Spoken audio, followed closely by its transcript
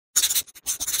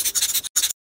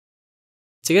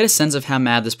To get a sense of how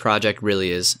mad this project really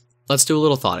is, let's do a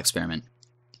little thought experiment.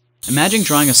 Imagine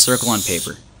drawing a circle on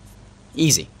paper.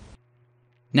 Easy.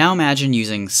 Now imagine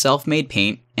using self-made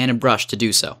paint and a brush to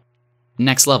do so.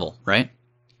 Next level, right?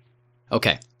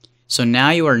 Okay, so now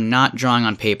you are not drawing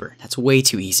on paper. That's way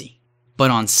too easy. But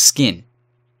on skin.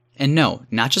 And no,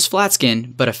 not just flat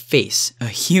skin, but a face. A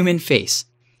human face.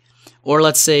 Or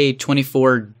let's say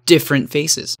 24 different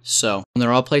faces. So when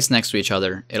they're all placed next to each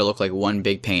other, it'll look like one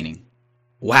big painting.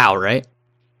 Wow, right?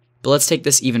 But let's take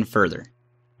this even further.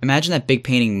 Imagine that big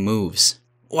painting moves.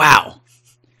 Wow!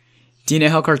 Do you know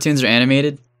how cartoons are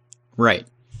animated? Right.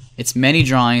 It's many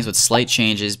drawings with slight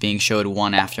changes being showed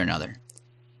one after another.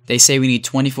 They say we need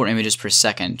 24 images per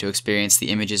second to experience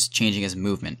the images changing as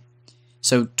movement.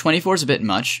 So 24 is a bit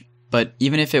much, but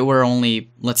even if it were only,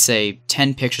 let's say,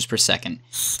 10 pictures per second,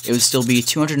 it would still be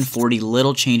 240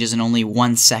 little changes in only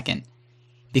 1 second.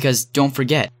 Because don't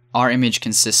forget, our image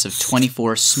consists of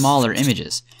 24 smaller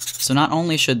images, so not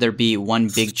only should there be one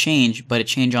big change, but a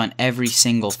change on every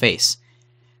single face.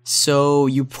 So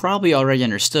you probably already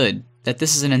understood that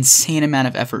this is an insane amount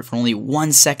of effort for only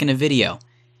 1 second of video.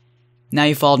 Now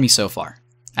you followed me so far.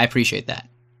 I appreciate that.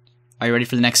 Are you ready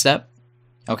for the next step?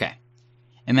 Okay.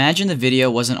 Imagine the video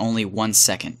wasn't only 1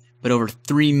 second, but over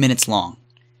 3 minutes long.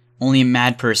 Only a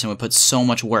mad person would put so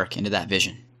much work into that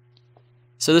vision.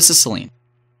 So this is Celine.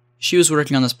 She was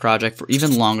working on this project for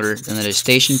even longer than the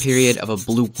gestation period of a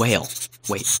blue whale.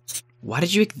 Wait, why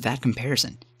did you make that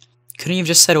comparison? Couldn't you have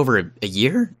just said over a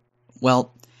year?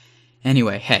 Well,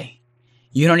 anyway, hey,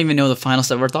 you don't even know the final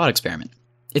step of our thought experiment.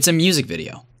 It's a music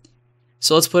video.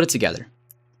 So let's put it together.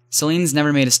 Celine's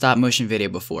never made a stop motion video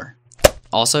before.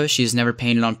 Also, she's never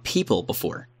painted on people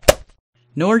before.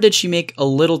 Nor did she make a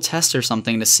little test or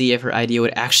something to see if her idea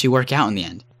would actually work out in the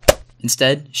end.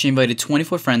 Instead, she invited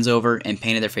 24 friends over and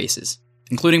painted their faces,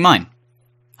 including mine.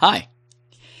 Hi.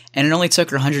 And it only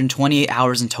took her 128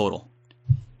 hours in total.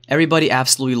 Everybody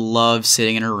absolutely loved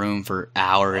sitting in her room for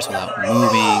hours without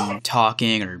moving,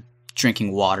 talking, or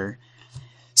drinking water.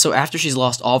 So after she's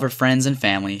lost all of her friends and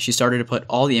family, she started to put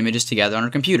all the images together on her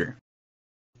computer.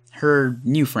 Her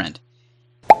new friend.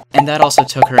 And that also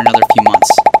took her another few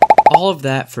months. All of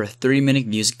that for a 30-minute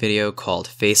music video called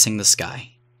Facing the Sky.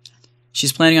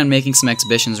 She's planning on making some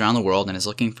exhibitions around the world and is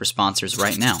looking for sponsors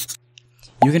right now.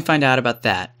 You can find out about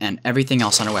that and everything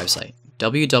else on our website,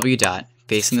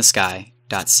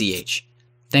 www.facingthesky.ch.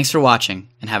 Thanks for watching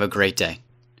and have a great day.